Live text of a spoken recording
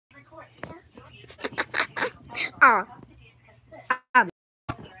Ah,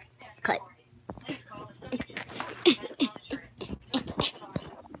 cut.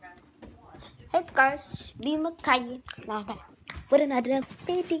 Hey guys, be Makai with another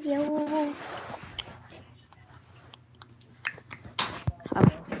video.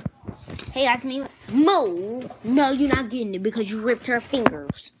 Okay. Hey guys, me Mo. No, you're not getting it because you ripped her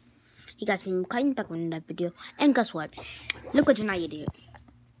fingers. Hey guys, me Makai back with another video. And guess what? Look what Janaya did.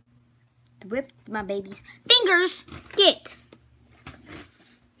 Ripped my baby's fingers. Get.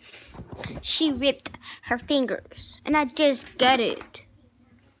 She ripped her fingers, and I just got it.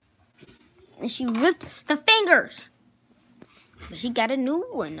 And she ripped the fingers. But she got a new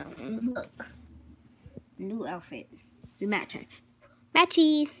one on. Look. New outfit. We matching.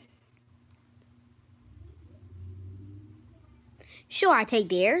 Matchy. Sure, I take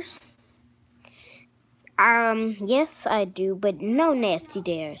dares. Yes, I do, but no nasty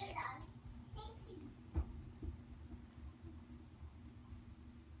dares.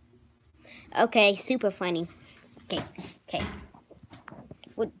 Okay, super funny. Okay.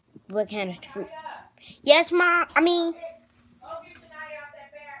 What kind of fruit? Yes, Mom.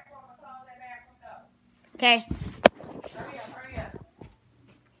 Okay. Hurry up.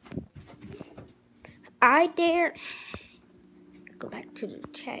 I dare. Go back to the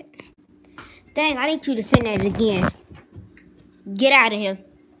chat. Dang, I need you to send that again. Get out of here.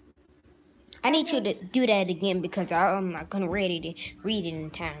 I need you to do that again because I'm not gonna read it in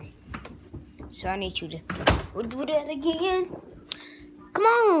time. So I need you to do that again. Come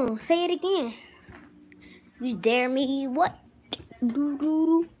on, say it again. You dare me? What?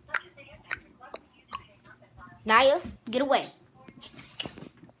 Naya, get away.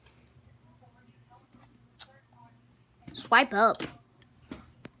 Swipe up.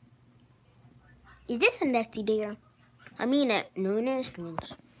 Is this a nasty dare? I mean that no nasty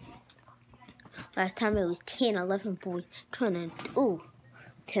ones. Last time it was 10, 11 boys trying to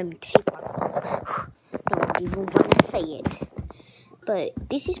tell me take my clothes. Don't even want to say it. But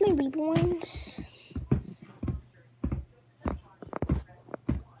this is my reborns.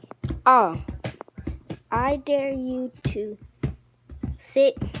 Oh, I dare you to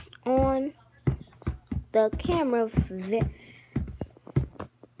sit on the camera.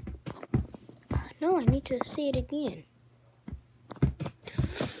 No, I need to say it again.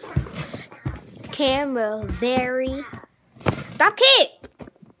 Camera very. Stop it!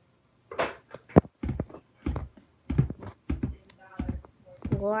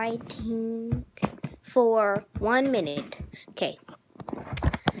 Lighting for 1 minute. Okay.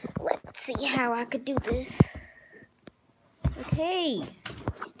 Let's see how I could do this. Okay.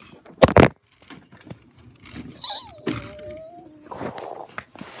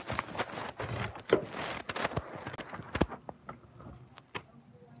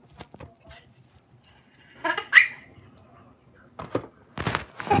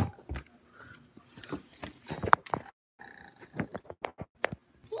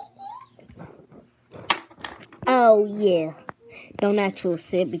 Oh yeah. Don't actually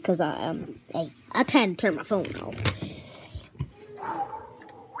sit because I can't turn my phone off.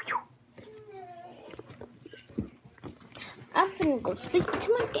 I'm finna go speak to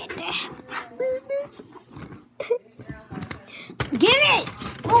my dad. Give it!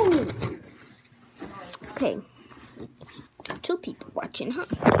 Oh! Okay. 2 people watching, huh?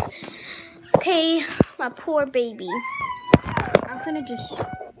 Okay, my poor baby. I'm finna just...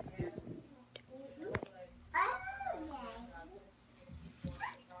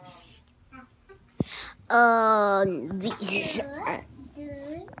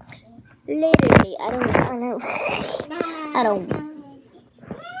 literally, I don't.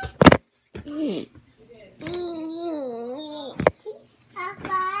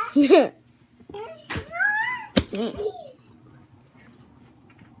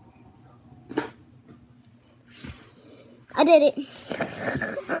 I did it.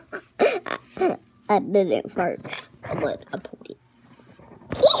 I did it first, but I pulled it.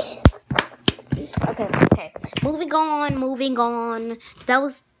 Okay. Moving on.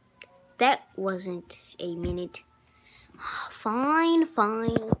 That wasn't a minute. Fine.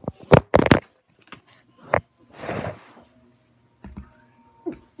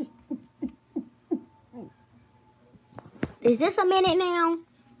 Is this a minute now?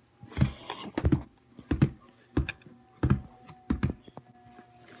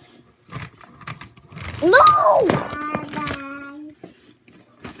 No!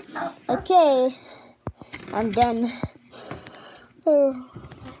 Okay. I'm done.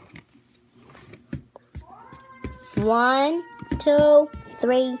 1, 2,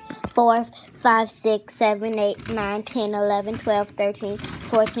 3, 4, 5, 6, 7, 8, 9, 10, 11, 12, 13,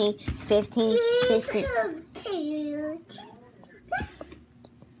 14, 15, 16.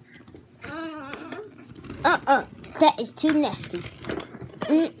 That is too nasty.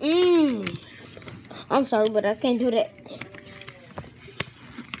 I'm sorry, but I can't do that.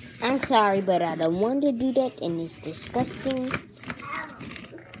 I'm sorry, but I don't want to do that, and it's disgusting.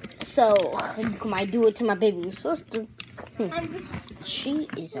 So, you might do it to my baby sister. She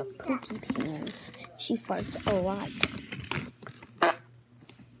is a poopy pants. She farts a lot.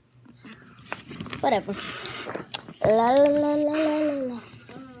 Whatever. La la la la la la.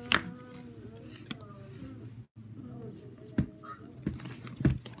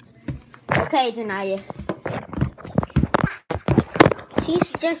 Okay, Janaya.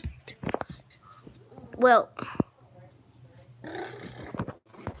 She's just... Well...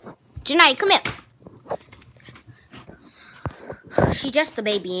 Janaya, come here. She's just a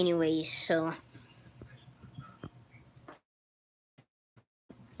baby anyways, so...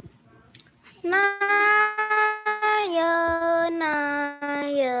 Naya.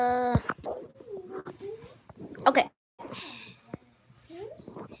 Okay.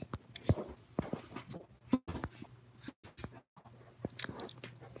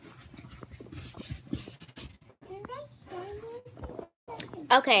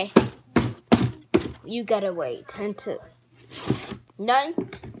 Okay. You gotta wait until... None?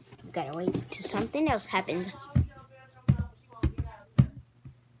 You gotta wait till something else happens.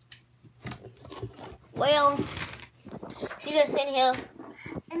 Well, she's just sitting here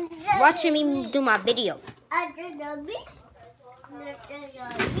watching me do my video.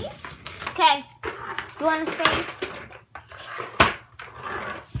 Okay, you want to stay?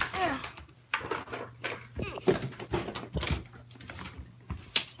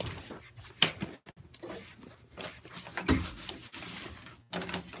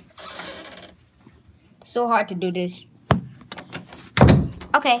 So hard to do this.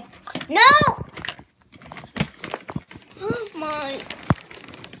 Okay. No! Oh my.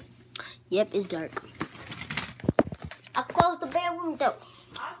 Yep, it's dark. I closed the bedroom door.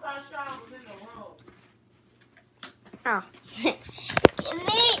 I thought Sean was in the Oh. room. Give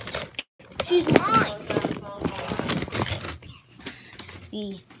it. She's mine.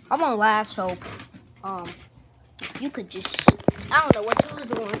 I'm on live, so you could just... I don't know what you were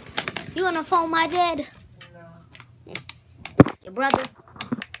doing. You on the phone, my dad? No. Your brother?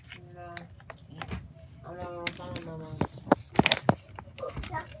 No. I'm not on the phone no more.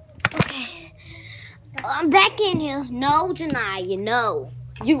 Okay. I'm back in here. No, Janaya, no.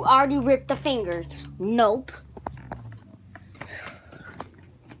 You already ripped the fingers. Nope.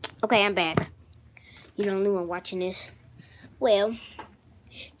 Okay, I'm back. You're the only one watching this. Well,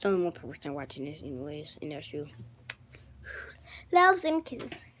 it's only one person watching this anyways, and that's you. Loves and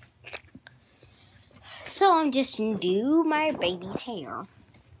kisses. So I'm just gonna do my baby's hair.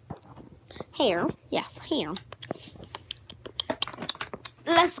 Hair? Yes, hair.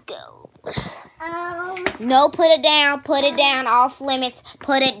 Let's go. No, put it down. Put it down. Off limits.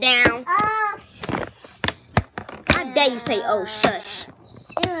 Put it down. How dare you say, oh, shush.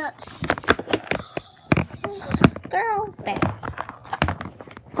 Girl, back.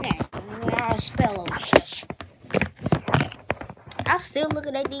 I'll spell oh, shush. I'm still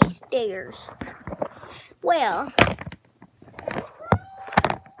looking at these stairs. Well,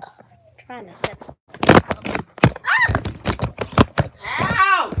 trying to set.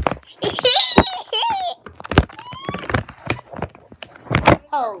 Ow!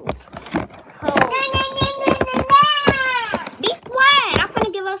 Hold. Be quiet. I'm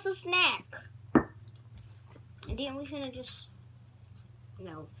finna give us a snack. And then we finna just...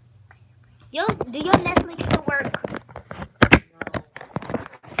 No. Do your Netflix still work?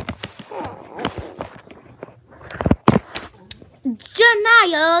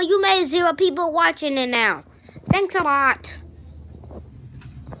 Janaya, you made 0 people watching it now. Thanks a lot.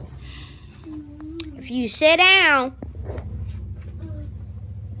 If you sit down.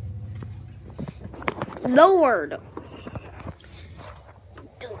 Lord.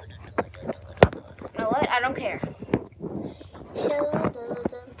 You know what? I don't care.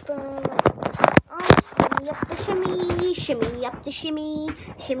 Shimmy up the shimmy,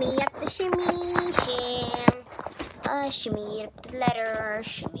 shimmy up the shimmy, shimmy up the ladder,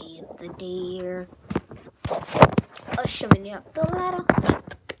 shimmy up the deer, shimmy up the ladder.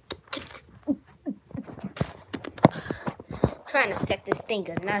 Trying to set this thing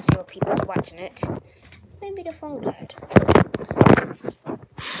up, not 0 people watching it. Maybe the phone died.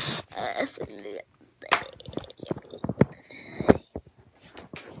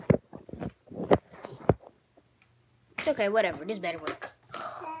 Okay, whatever. This better work.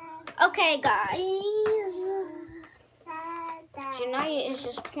 Okay, guys. Janaya is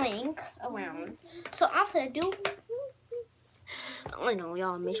just playing around. So I'm gonna do. I know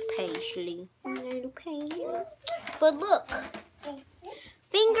y'all miss Paisley. But look.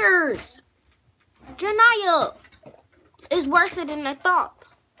 Fingers. Janaya is worse than I thought.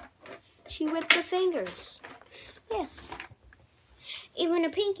 She ripped the fingers. Yes. Even the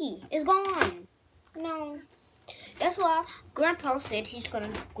pinky is gone. No. That's why Grandpa said he's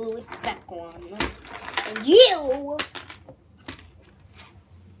gonna glue it back on. And you,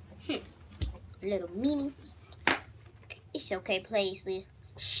 little meanie. It's okay, Paisley.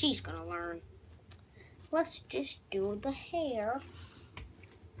 She's gonna learn. Let's just do the hair.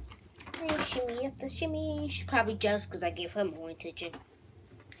 And shimmy up the shimmy. She probably jealous because I gave her more attention.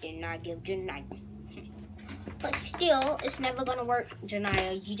 Did not give Janaya. But still, it's never gonna work,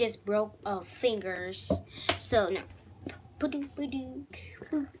 Janaya. You just broke fingers. So no.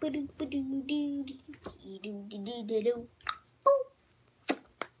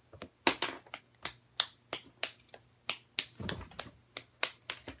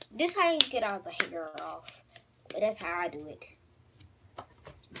 This is how you get all the hair off. But that's how I do it.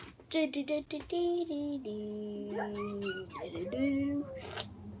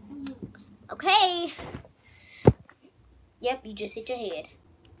 Okay. Yep, you just hit your head.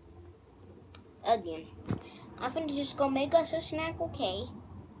 Again. I'm finna just go make us a snack, okay?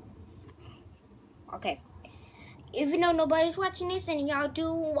 Okay. Even though nobody's watching this and y'all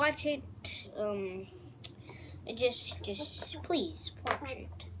do watch it, just please watch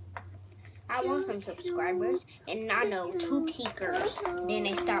it. I want some subscribers, and I know 2 peekers. Then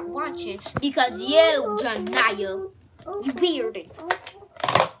they stop watching because you, Janaya, you bearded.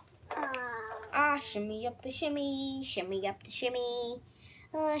 Shimmy up the shimmy, shimmy up the shimmy.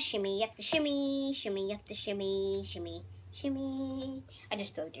 Shimmy up the shimmy, shimmy up the shimmy, shimmy, shimmy. I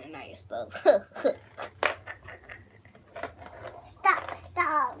just told Janaya stuff.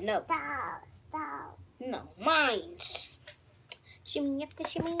 Stop. No. Stop. No, mine's. Shimmy up the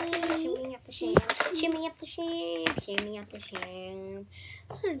shimmy, shimmy up the shim, shimmy up the shim, shimmy up the shim.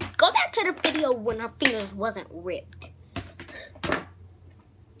 Go back to the video when her fingers wasn't ripped.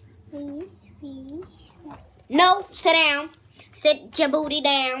 Please. No, sit down. Sit your booty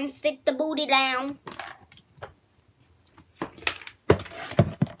down. Sit the booty down.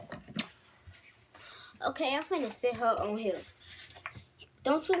 Okay, I'm finna sit her on here.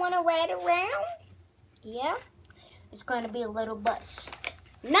 Don't you want to ride around? Yeah? It's going to be a little bus.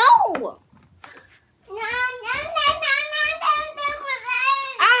 No!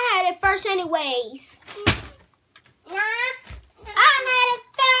 I had it first anyways. I had it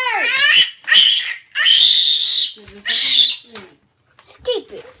first.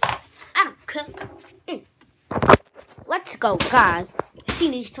 Skip it. I don't care. Let's go, guys. She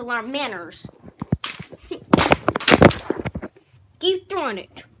needs to learn manners. Keep doing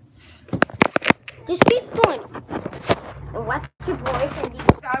it. Just keep doing it. And watch your boyfriend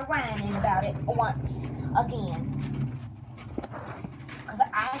start whining about it once again. Because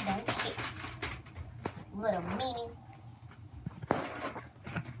I don't care. Little meanie.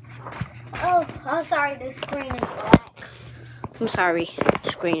 Oh, I'm sorry, the screen is black. I'm sorry,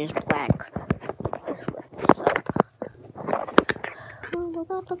 the screen is black. Let's lift this up.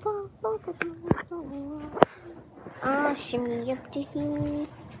 Shimmy up to him.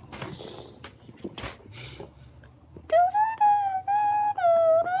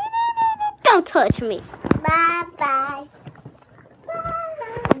 Don't touch me. Bye.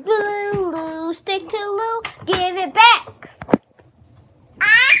 Blue, stick to Lou, give it back.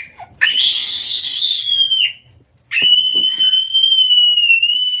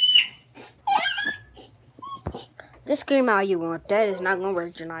 Just scream all you want. That is not gonna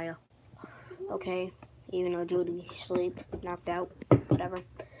work, Janaya. Okay, even though Judy's asleep, knocked out, whatever.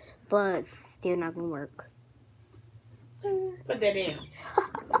 But still not gonna work. Put that down.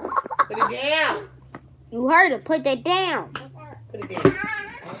 Put it down. You heard it. Put that down. Put it down.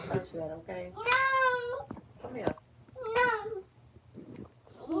 Don't touch that, okay? No. Come here.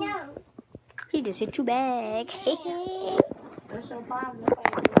 No. He just hit you back. That's your problem. That's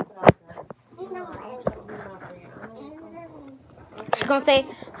how you do it. She's gonna say,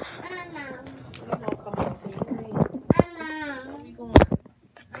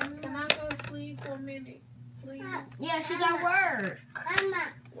 Can I go sleep for a minute, please? yeah, she got work.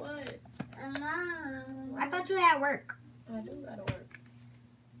 What? I thought you had work. I do gotta work.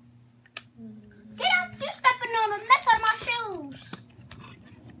 Get off, you're stepping on the mess out of my shoes.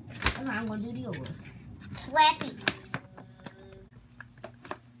 Okay, I'm gonna do the yours. Slappy.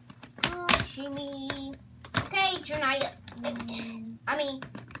 Oh, shimmy. Okay, Janaya.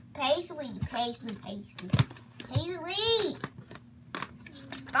 Paisley.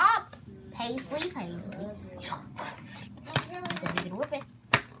 Stop. Paisley.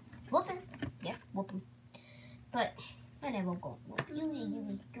 Whooping. Yeah, whooping. But I never go. You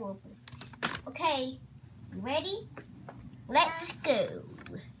just whooping. Okay, you ready? Let's go.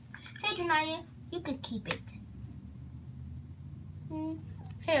 Hey, Janaya, you could keep it.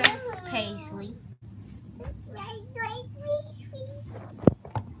 Here, Paisley.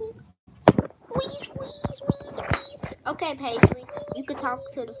 Okay, Paisley, you could talk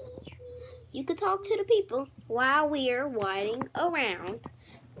to the people while we're riding around.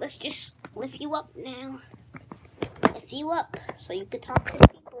 Let's just lift you up now. Lift you up so you could talk to the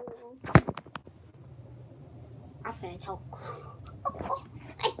people. I'm finna talk.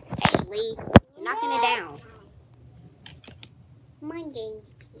 Hey, Paisley, you're knocking it down. My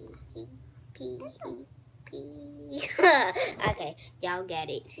name's PC. Okay, y'all get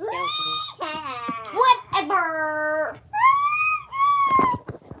it. Whatever.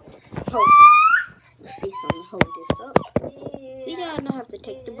 Hold it. Let's see someone hold this up. We don't have to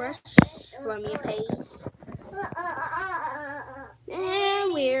take the brush from your face.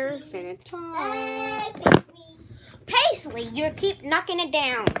 And we're finna talk. Paisley, you keep knocking it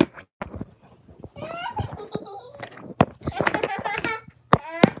down.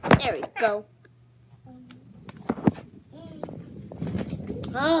 There we go.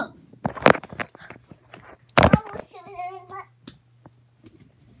 Oh.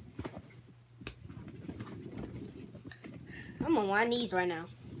 I'm on my knees right now.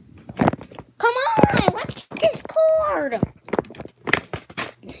 Come on, what's this cord?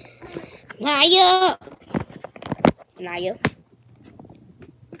 Naya.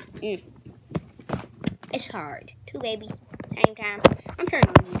 It's hard. Two babies, same time. I'm turning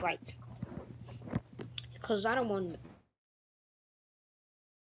on these lights because I don't want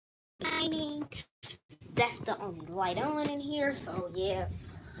shining. That's the only light on in here, so yeah.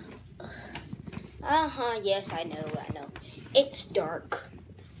 Yes, I know. It's dark.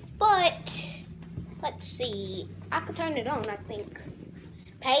 But, let's see. I could turn it on, I think.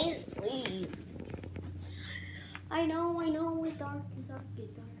 Paisley. I know, it's dark.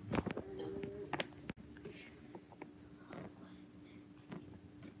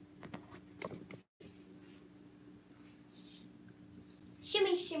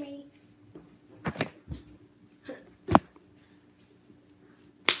 Shimmy.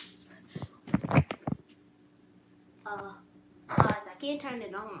 Guys, I can't turn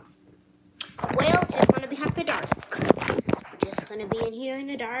it on. Well, it's just gonna be after dark. Just gonna be in here in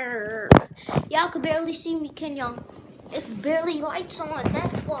the dark. Y'all can barely see me, can y'all? It's barely lights on,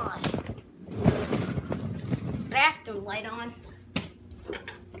 that's why. Bathroom light on.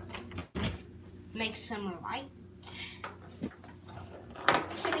 Make some light.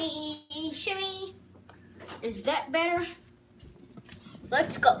 Shimmy. Is that better?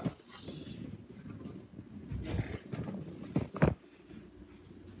 Let's go.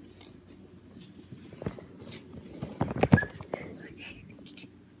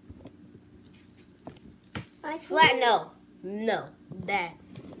 Flat, no, you're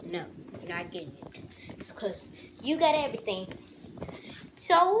not getting it. It's because you got everything.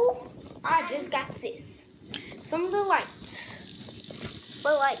 So, I just got this from the lights.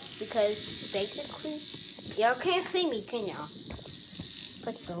 For lights, because basically, y'all can't see me, can y'all?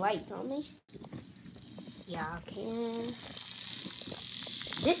 Put the lights on me. Y'all can.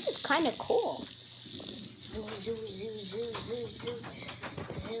 This is kind of cool. Zoo.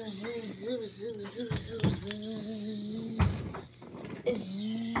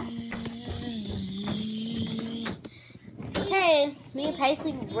 Okay, me and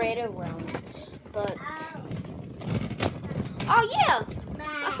Paisley ran around, but oh yeah,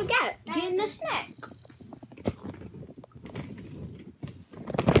 I forgot getting the snack.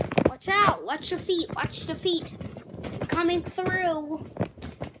 Watch out! Watch your feet. Coming through.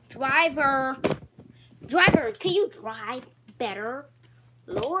 Driver, can you drive better?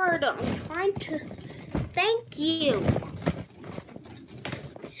 Lord, I'm trying to. Thank you.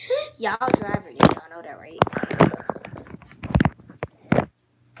 Y'all driving it, y'all know that, right?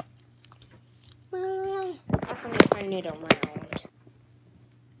 I'm gonna turn it around.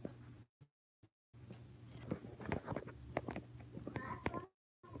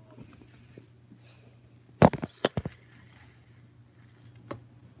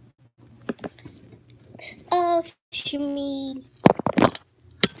 Oh, shimmy.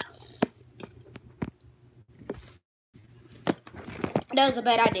 That was a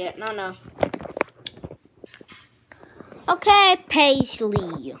bad idea. No. Okay,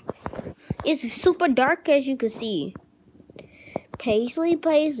 Paisley. It's super dark, as you can see. Paisley.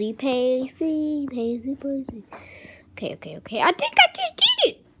 Okay. I think I just did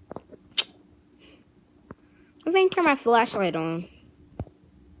it. I'm going to turn my flashlight on.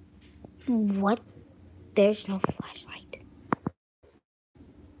 What? There's no flashlight.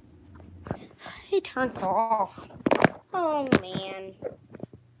 It turned off. Oh, man.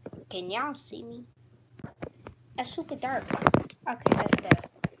 Can y'all see me? It's super dark. Okay, that's better.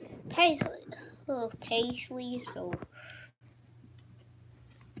 Paisley. Oh, Paisley, so...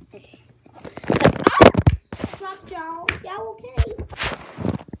 Dropped y'all. Y'all okay?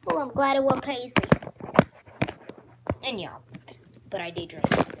 Oh, I'm glad it wasn't Paisley. And y'all. But I did drink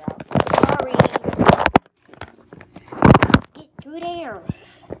it, y'all. Sorry. Get through there.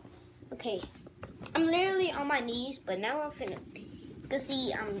 Okay. I'm literally on my knees, but now I'm finna... Cause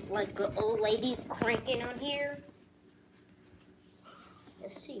see, I'm like an old lady cranking on here.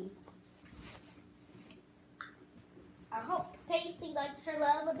 Let's see. I hope Paisley likes her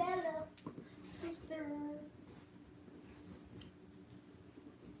love better. Sister.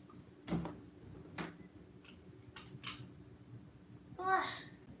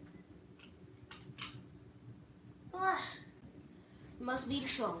 Must be the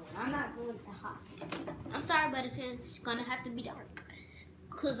show. I'm not going to hot. I'm sorry, but it's gonna have to be dark.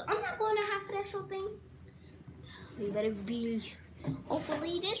 Cause I'm not going to half of that show thing. We better be.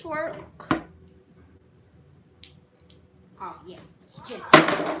 Hopefully this work. Oh yeah,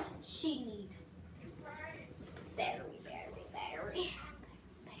 she need battery.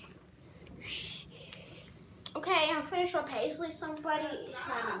 Okay, I'm finished with Paisley. Somebody is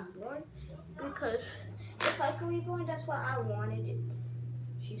trying to reborn because it's like a reborn. That's what I wanted it.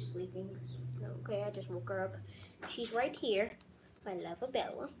 She's sleeping. Okay, I just woke her up. She's right here. I love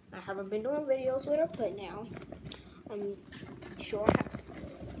Bella. I haven't been doing videos with her, but now I'm sure I have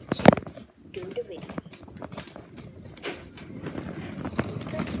to do the video.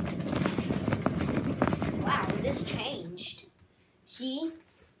 Wow, this changed. See?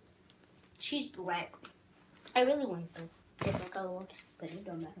 She's black. I really want the different color one, but it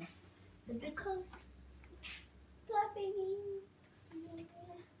don't matter. Because black babies.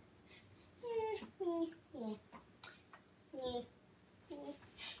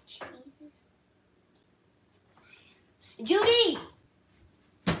 Jesus. Judy!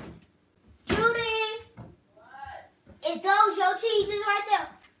 What? Is those your cheeses right there?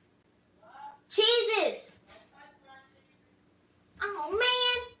 What? Cheeses! Oh,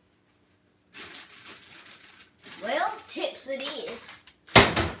 man. Well, chips it is. I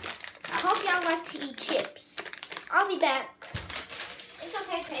hope y'all like to eat chips. I'll be back. It's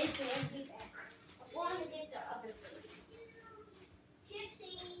okay, Paisley. I'll be back. I want to get the other food.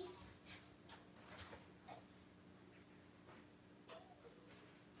 Chipsies.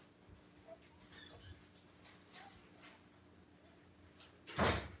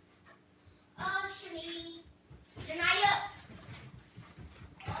 Shimmy. Janaya.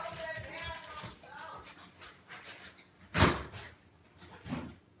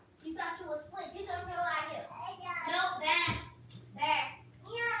 You got to a split. You don't feel like it. No, back.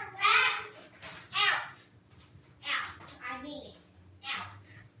 Out. I mean it. Out.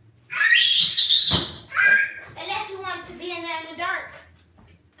 Unless you want to be in there in the dark.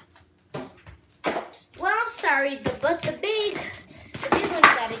 Well, I'm sorry, but the big one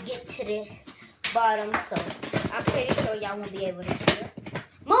gotta get to the bottom, so I'm pretty sure y'all won't be able to see it.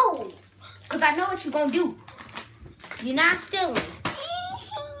 Move! Because I know what you're gonna do. You're not stealing.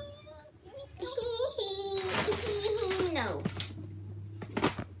 No.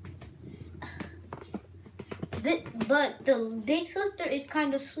 But the big sister is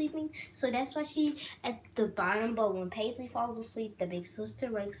kind of sleeping, so that's why she's at the bottom. But when Paisley falls asleep, the big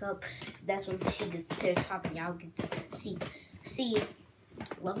sister wakes up. That's when she gets to the top, and y'all get to see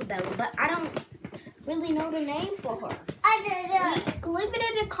Love Bella. But I don't really know the name for her. Leave it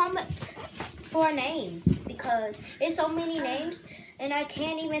in the comments for a name, because there's so many names, and I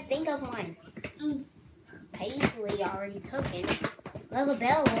can't even think of one. Paisley already took it. Love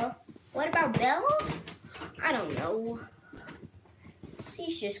Bella. What about Bella? I don't know.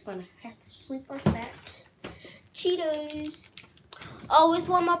 She's just gonna have to sleep like that. Cheetos. Oh, it's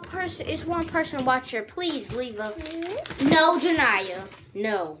one more person. It's one person watcher. Please leave a. No, Janaya.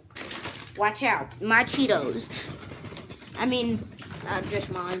 No. Watch out. My Cheetos. I mean, just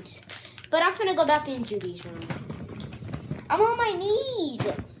mine. But I'm finna go back in Judy's room. I'm on my knees.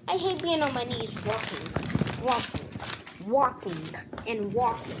 I hate being on my knees, walking.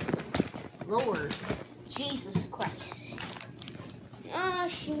 Lord. Jesus Christ.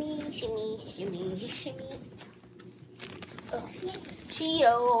 Shimmy. Oh,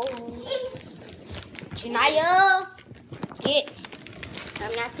 Cheetos. Janaya, get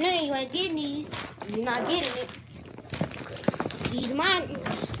I'm not playing. You ain't getting these. You're not getting it. These are mine.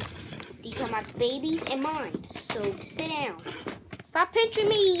 These are my babies and mine. So sit down. Stop pinching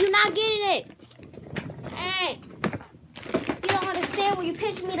me. You're not getting it. Hey. You don't understand when you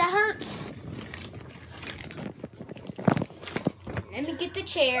pinch me, that hurts. Let me get the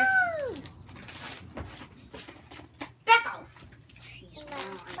chair. Back off. She's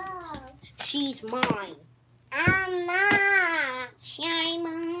mine. She's mine. I'm not. She ain't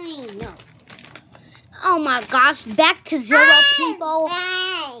mine. No. Oh my gosh. Back to zero, people.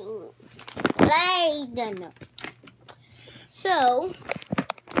 No. So,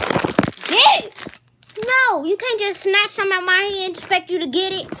 get it. No, you can't just snatch something out of my hand and expect you to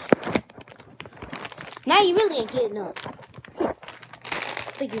get it. Now you really ain't getting up. I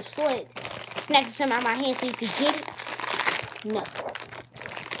think you're slick. Snatching something out of my hand so you can get it. No.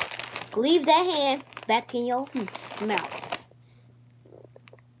 Leave that hand back in your mouth.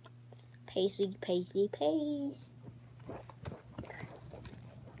 Pacey.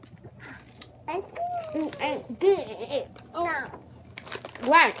 You ain't getting it. No.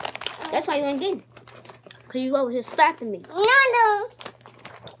 Right. That's why you ain't getting it. Because you over here slapping me. No.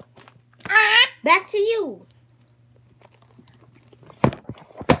 Back to you.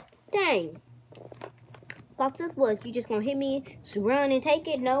 Dang. Thought this was. You just gonna hit me, run and take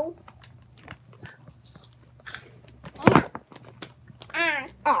it? No.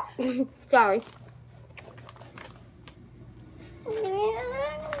 Oh, sorry.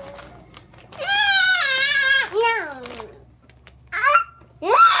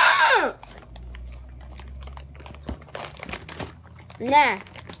 Nah.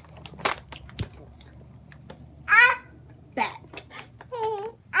 Back.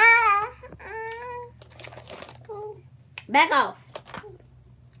 Back off.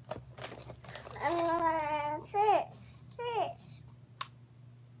 Sit.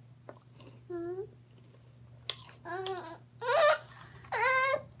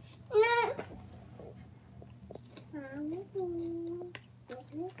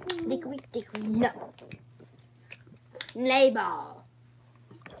 Dickory. No. Lay ball.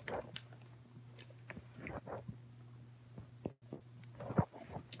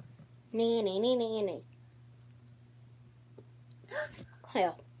 Nee.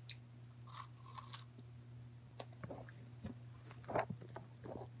 Hell.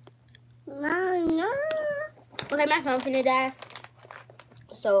 No. Okay, my phone finna die.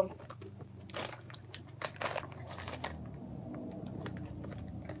 So.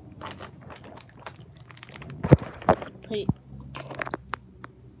 Put it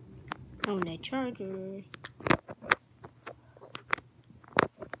on that charger.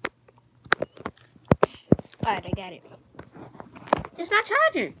 Alright, I got it. It's not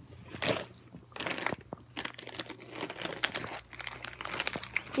charging.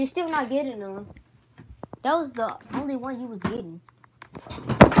 You're still not getting them. That was the only one you was getting.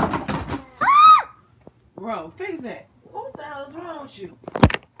 Bro, fix that. What the hell is wrong with you?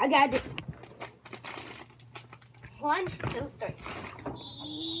 I got it. 1, 2, 3.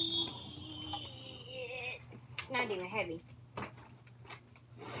 It's not even heavy.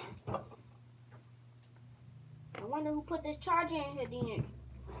 I wonder who put this charger in here then.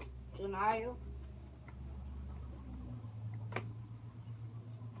 Janaya.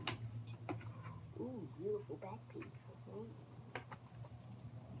 Ooh, beautiful back piece.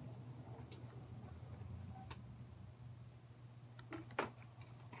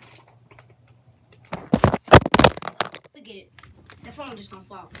 Forget it. The phone just gonna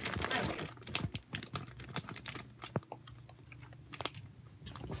fall.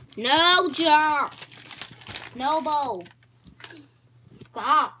 No job. No bowl.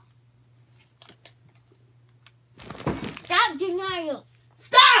 Stop. Stop, Janaya.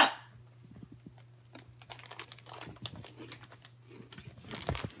 Stop!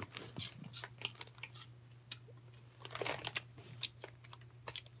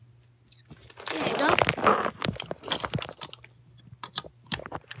 There you go.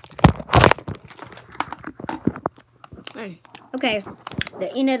 Okay,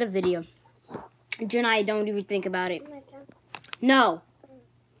 the end of the video. Janaya, don't even think about it. No.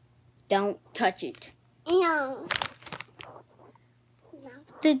 Don't touch it. No.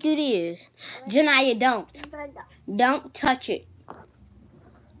 Think it is. Janaya, don't. Don't touch it.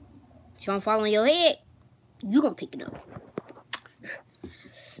 It's gonna fall on your head. You gonna pick it up.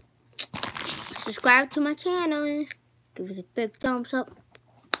 Subscribe to my channel. Give us a big thumbs up.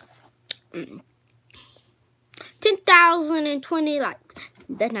 10,020 likes.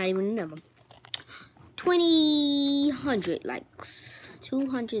 That's not even a number. 200 likes.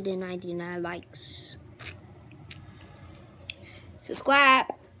 299 likes. Subscribe.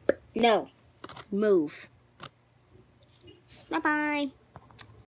 No. Move. Bye-bye.